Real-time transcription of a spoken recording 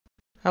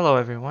Hello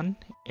everyone,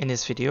 in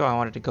this video I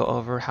wanted to go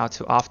over how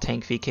to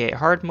off-tank VK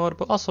hard mode,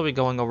 but also be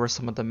going over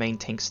some of the main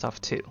tank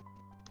stuff too.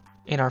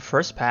 In our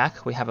first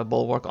pack, we have a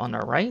Bulwark on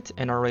our right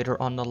and a Raider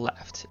on the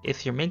left.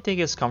 If your main tank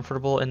is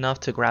comfortable enough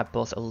to grab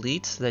both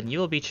elites, then you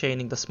will be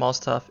chaining the small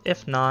stuff.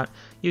 If not,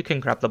 you can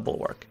grab the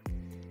Bulwark.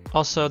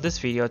 Also, this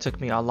video took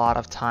me a lot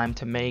of time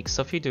to make,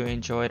 so if you do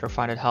enjoy it or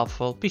find it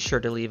helpful, be sure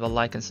to leave a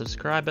like and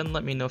subscribe and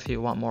let me know if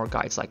you want more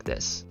guides like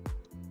this.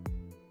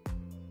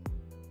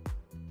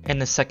 In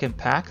the second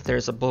pack,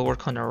 there's a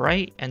Bulwark on the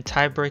right and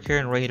Tiebreaker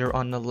and Raider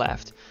on the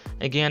left.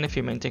 Again, if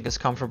your main tank is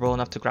comfortable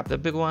enough to grab the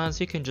big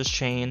ones, you can just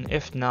chain.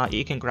 If not,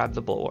 you can grab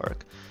the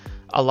Bulwark.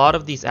 A lot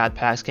of these ad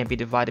packs can be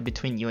divided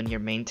between you and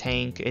your main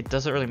tank. It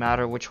doesn't really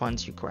matter which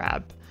ones you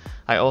grab.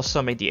 I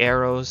also made the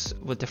arrows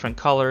with different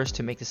colors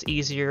to make this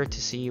easier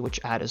to see which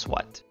ad is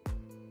what.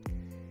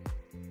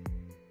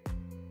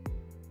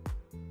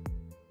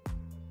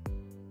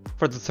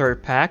 For the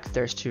third pack,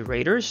 there's two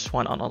Raiders,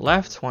 one on the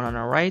left, one on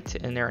the right,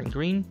 and they're in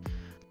green.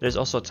 There's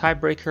also a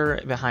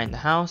Tiebreaker behind the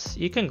house.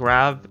 You can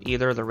grab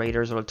either the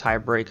Raiders or the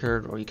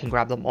Tiebreaker, or you can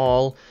grab them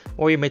all,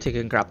 or your main tank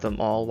can grab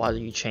them all while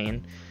you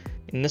chain.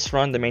 In this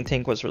run, the main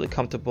tank was really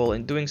comfortable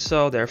in doing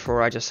so,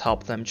 therefore I just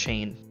helped them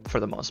chain for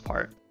the most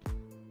part.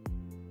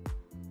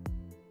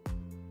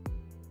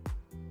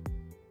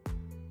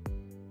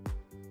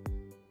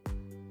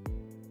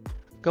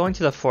 Going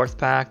to the fourth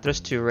pack, there's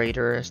two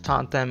Raiders,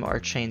 taunt them or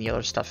chain the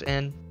other stuff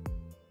in.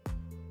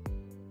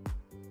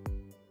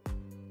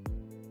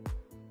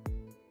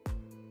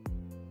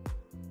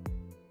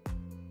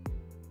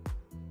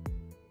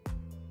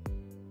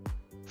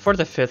 For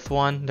the fifth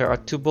one, there are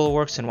two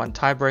Bulwarks and one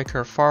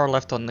Tiebreaker far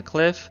left on the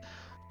cliff.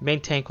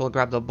 Main tank will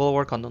grab the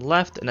Bulwark on the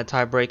left and the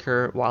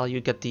Tiebreaker while you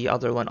get the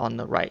other one on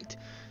the right.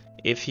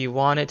 If you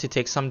want it to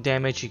take some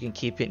damage, you can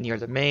keep it near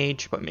the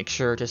mage, but make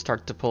sure to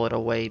start to pull it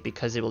away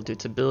because it will do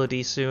its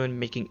ability soon,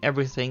 making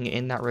everything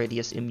in that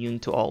radius immune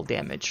to all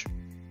damage.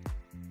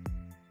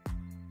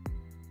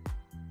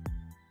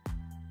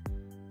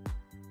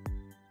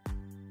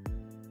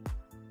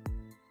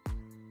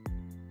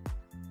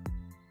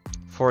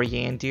 For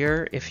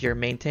Yandir, if your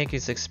main tank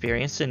is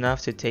experienced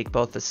enough to take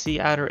both the Sea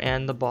Adder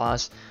and the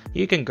boss,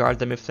 you can guard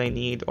them if they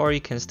need, or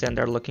you can stand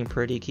there looking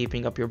pretty,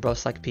 keeping up your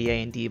buffs like PA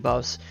and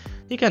debuffs.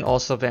 You can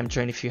also vamp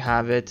drain if you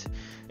have it.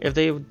 If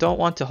they don't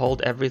want to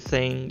hold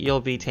everything,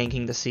 you'll be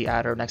tanking the Sea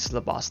Adder next to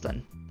the boss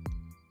then.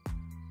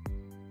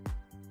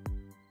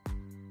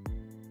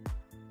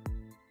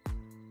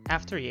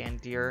 After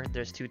Yandir,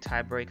 there's two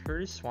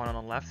Tiebreakers, one on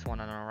the left, one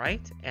on the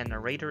right, and a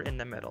Raider in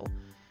the middle.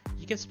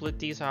 You can split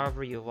these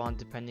however you want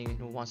depending on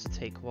who wants to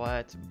take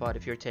what, but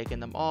if you're taking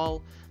them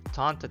all,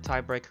 taunt the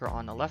Tiebreaker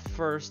on the left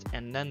first,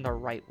 and then the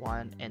right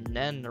one, and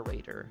then the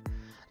Raider.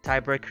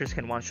 Tiebreakers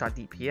can one-shot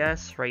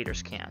DPS,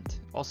 Raiders can't.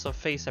 Also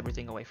face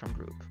everything away from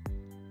group.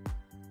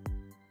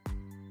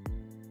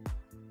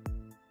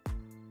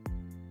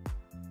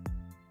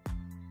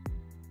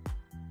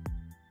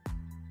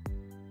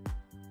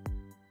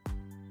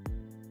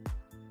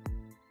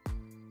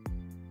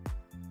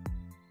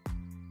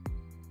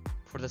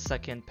 For the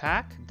second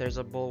pack, there's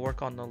a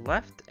Bulwark on the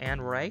left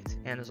and right,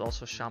 and there's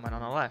also Shaman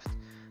on the left.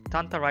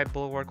 Taunt the right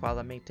Bulwark while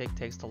the main tank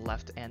takes the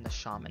left and the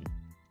Shaman.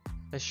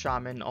 The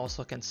Shaman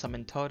also can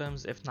summon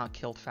totems if not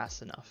killed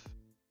fast enough.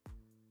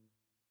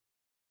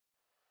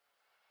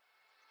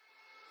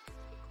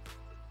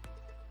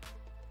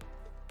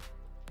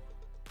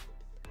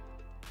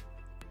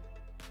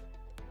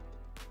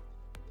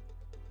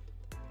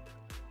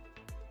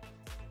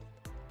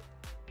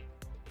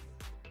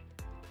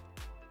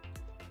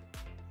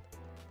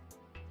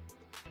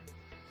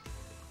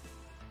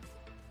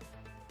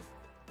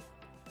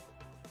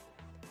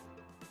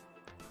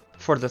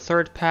 For the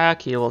third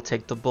pack, you will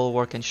take the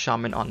Bulwark and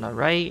Shaman on the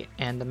right,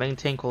 and the main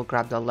tank will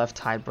grab the left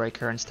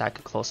Tiebreaker and stack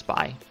it close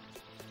by.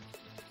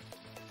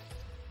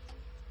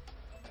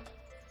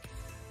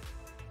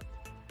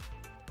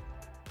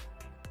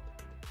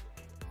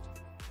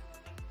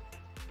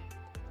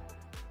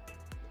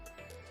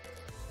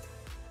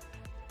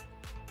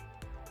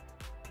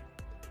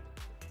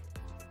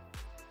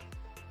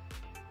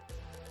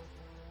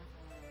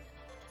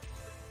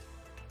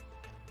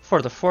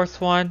 For the fourth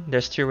one,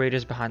 there's two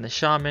Raiders behind the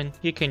Shaman.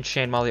 You can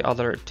chain while the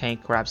other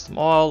tank grabs them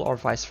all, or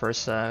vice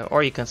versa,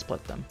 or you can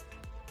split them.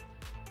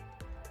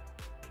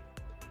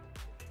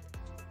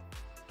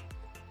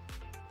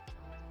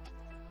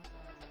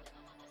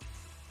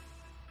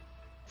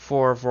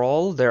 For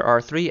Vroll, there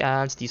are three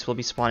ads. These will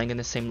be spawning in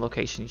the same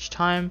location each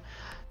time.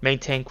 Main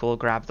tank will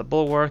grab the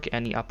Bulwark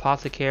and the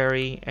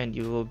Apothecary, and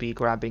you will be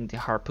grabbing the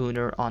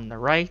Harpooner on the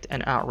right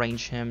and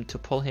outrange him to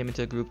pull him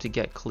into a group to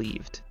get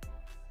cleaved.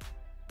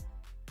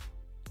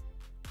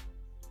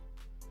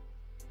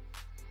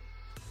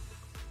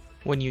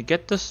 When you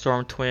get the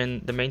Storm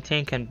Twin, the main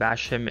tank can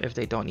bash him if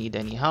they don't need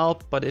any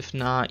help, but if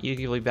not, you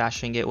can be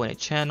bashing it when it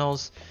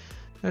channels.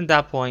 At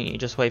that point, you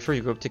just wait for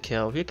your group to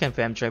kill. You can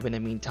vamp drive in the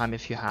meantime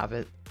if you have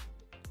it.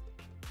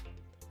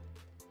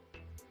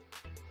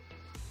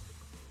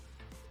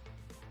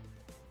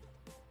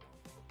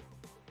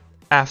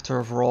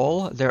 After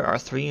roll, there are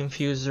 3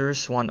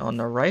 infusers, one on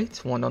the right,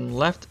 one on the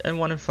left, and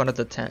one in front of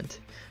the tent.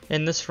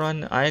 In this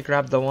run, I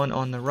grab the one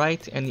on the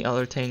right, and the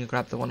other tank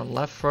grab the one on the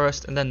left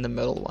first, and then the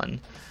middle one.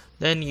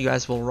 Then you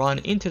guys will run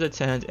into the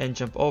tent and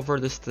jump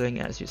over this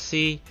thing as you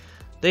see.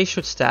 They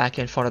should stack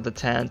in front of the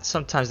tent.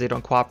 Sometimes they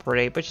don't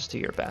cooperate, but just do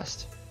your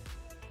best.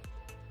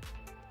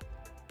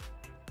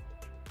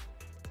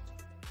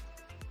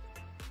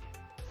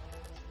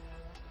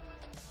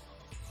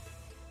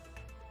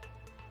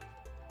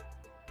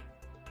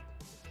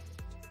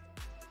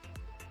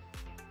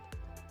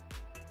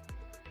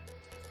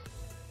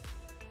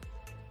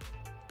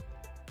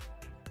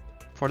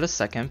 For the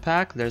second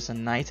pack, there's a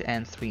knight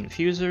and 3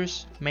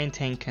 infusers. Main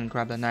tank can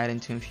grab the knight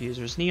and 2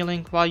 infusers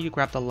kneeling, while you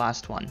grab the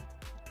last one.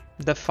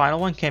 The final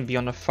one can be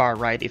on the far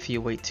right if you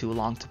wait too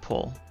long to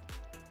pull.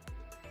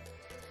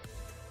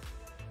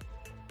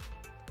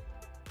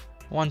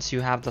 Once you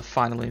have the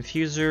final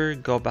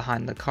infuser, go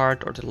behind the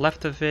cart or to the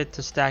left of it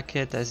to stack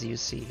it as you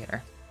see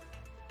here.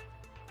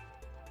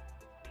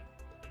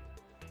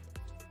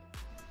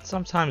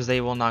 Sometimes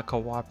they will not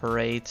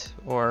cooperate,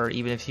 or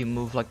even if you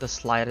move like the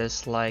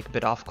slightest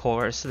bit off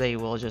course, they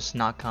will just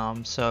not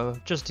come, so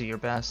just do your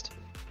best.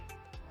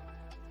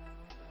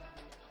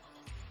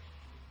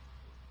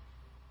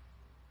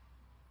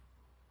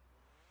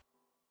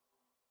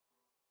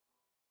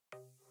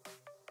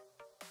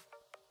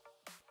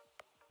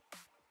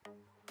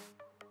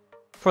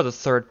 For the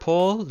third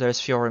pull, there's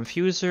fewer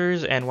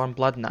infusers and 1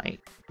 blood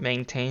knight.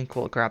 Main tank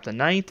will grab the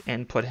knight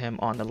and put him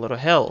on the little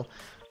hill.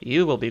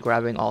 You will be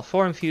grabbing all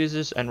 4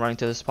 infusers and running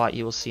to the spot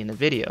you will see in the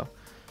video.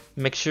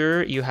 Make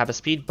sure you have a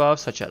speed buff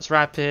such as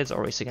rapids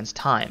or race against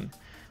time.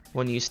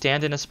 When you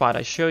stand in a spot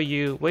I show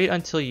you, wait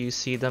until you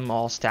see them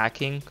all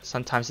stacking.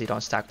 Sometimes they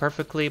don't stack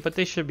perfectly, but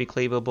they should be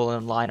cleavable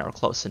in line or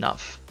close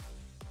enough.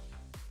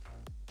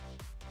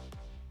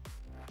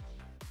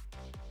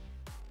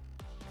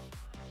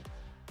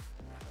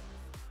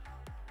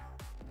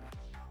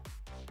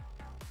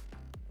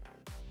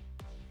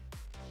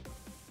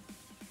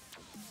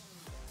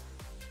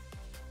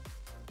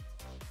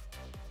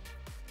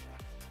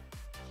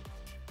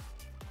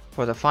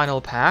 For the final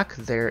pack,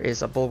 there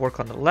is a bulwark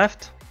on the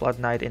left, Blood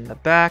Knight in the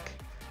back,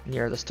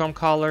 near the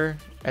Stormcaller,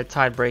 a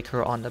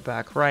Tidebreaker on the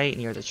back right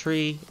near the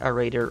tree, a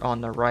Raider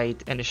on the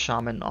right, and a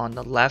Shaman on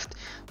the left,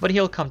 but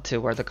he'll come to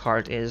where the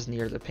cart is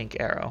near the pink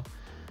arrow.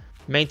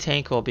 Main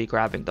tank will be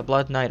grabbing the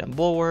Blood Knight and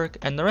Bulwark,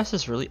 and the rest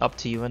is really up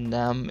to you and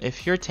them.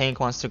 If your tank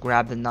wants to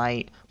grab the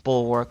Knight,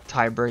 Bulwark,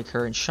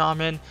 Tidebreaker, and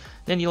Shaman,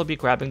 then you'll be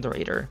grabbing the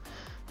Raider.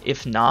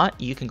 If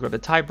not, you can grab the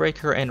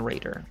Tidebreaker and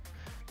Raider.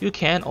 You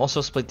can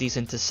also split these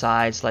into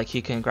sides, like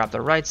you can grab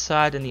the right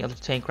side and the other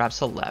tank grabs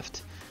the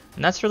left.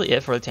 And that's really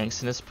it for the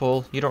tanks in this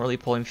pull. You don't really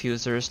pull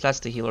infusers, that's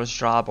the healer's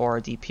job, or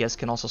a DPS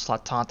can also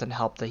slot taunt and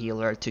help the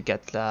healer to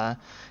get the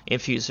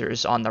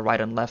infusers on the right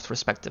and left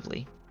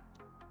respectively.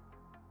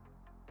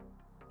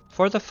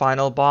 For the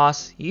final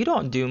boss, you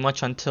don't do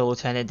much until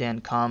Lieutenant Dan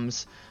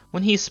comes.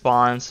 When he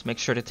spawns, make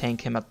sure to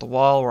tank him at the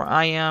wall where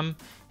I am,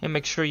 and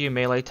make sure you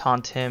melee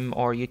taunt him,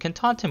 or you can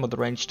taunt him with a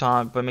ranged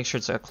taunt, but make sure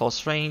it's at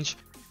close range.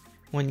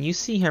 When you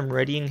see him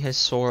readying his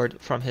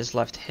sword from his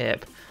left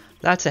hip,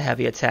 that's a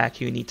heavy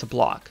attack you need to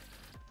block.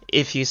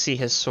 If you see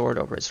his sword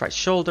over his right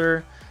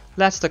shoulder,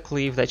 that's the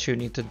cleave that you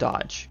need to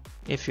dodge.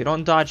 If you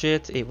don't dodge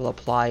it, it will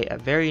apply a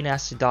very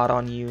nasty dot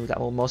on you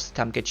that will most of the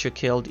time get you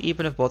killed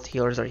even if both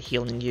healers are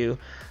healing you,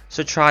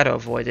 so try to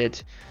avoid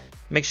it.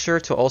 Make sure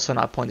to also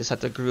not point this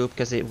at the group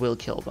because it will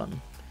kill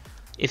them.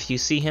 If you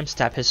see him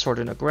stab his sword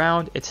in the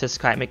ground, it's his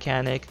Kyne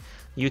mechanic.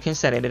 You can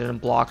stand in it and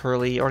block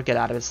early or get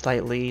out of it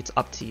slightly, it's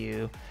up to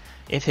you.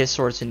 If his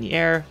sword's in the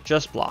air,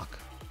 just block.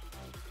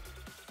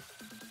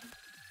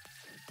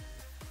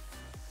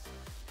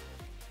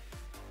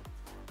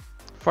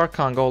 For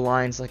Congo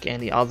lines, like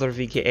any other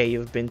VKA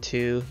you've been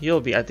to,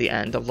 you'll be at the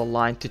end of the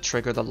line to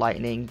trigger the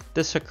lightning.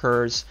 This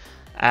occurs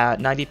at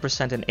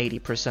 90% and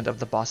 80% of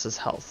the boss's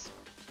health.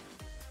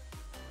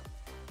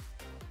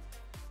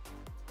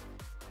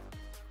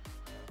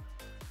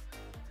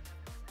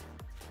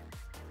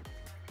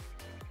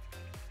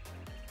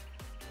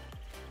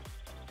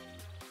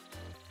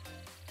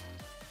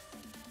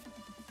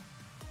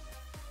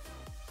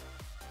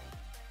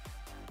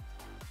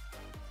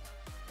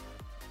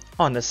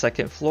 On the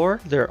second floor,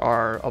 there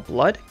are a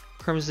Blood,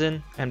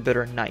 Crimson, and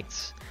Bitter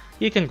Knights.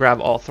 You can grab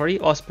all 3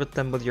 or split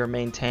them with your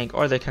main tank,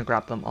 or they can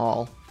grab them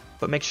all,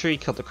 but make sure you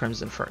kill the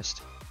Crimson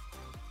first.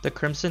 The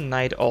Crimson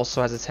Knight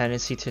also has a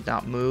tendency to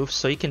not move,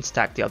 so you can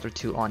stack the other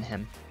 2 on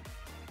him.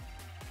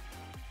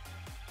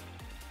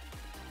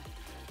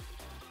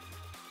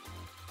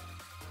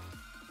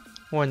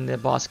 When the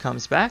boss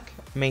comes back,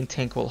 main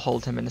tank will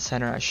hold him in the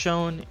center as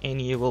shown,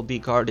 and you will be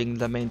guarding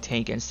the main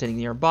tank and sitting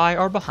nearby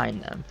or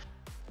behind them.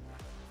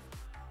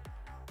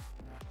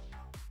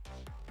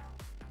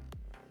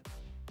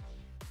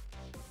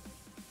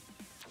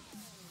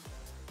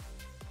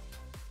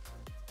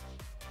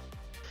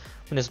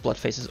 When his blood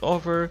phase is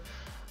over,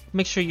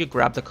 make sure you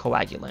grab the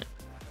coagulant.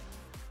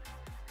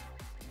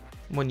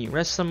 When you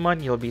rest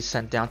someone, you'll be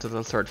sent down to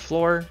the 3rd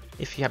floor.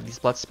 If you have these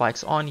blood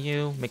spikes on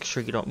you, make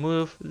sure you don't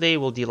move. They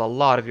will deal a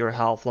lot of your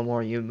health the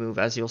more you move,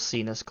 as you'll see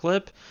in this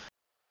clip.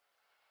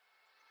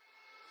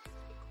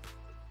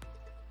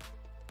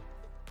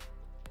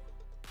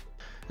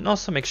 And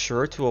also make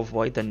sure to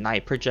avoid the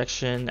night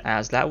projection,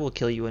 as that will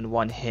kill you in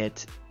one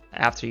hit.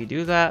 After you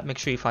do that, make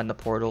sure you find the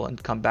portal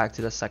and come back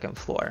to the 2nd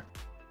floor.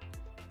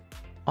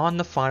 On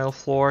the final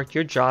floor,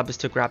 your job is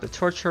to grab the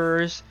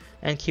torturers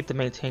and keep the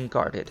main tank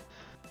guarded.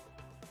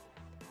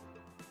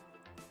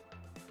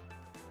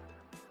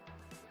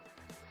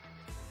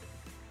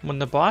 When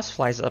the boss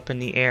flies up in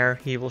the air,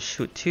 he will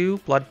shoot 2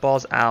 blood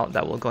balls out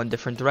that will go in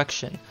different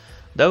direction.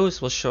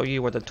 Those will show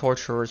you where the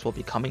torturers will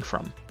be coming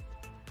from.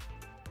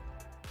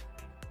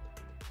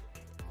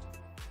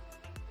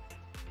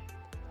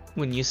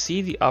 When you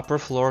see the upper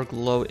floor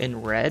glow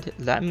in red,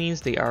 that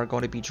means they are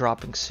going to be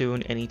dropping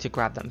soon and need to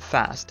grab them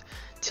fast.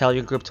 Tell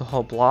your group to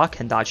hold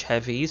block and dodge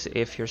heavies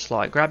if you're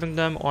slow at grabbing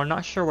them or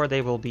not sure where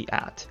they will be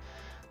at.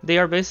 They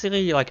are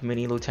basically like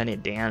mini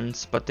Lieutenant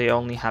Dan's, but they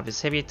only have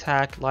his heavy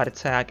attack, light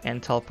attack,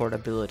 and teleport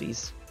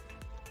abilities.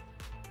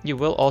 You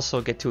will also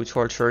get 2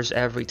 torturers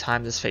every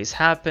time this phase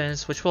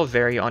happens, which will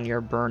vary on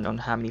your burn on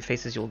how many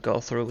phases you'll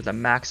go through, with a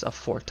max of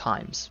 4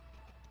 times.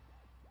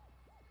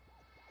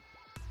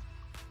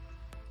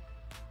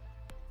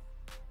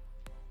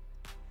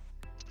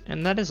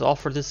 And that is all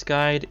for this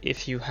guide.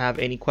 If you have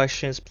any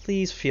questions,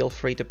 please feel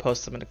free to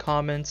post them in the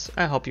comments.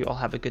 I hope you all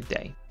have a good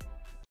day.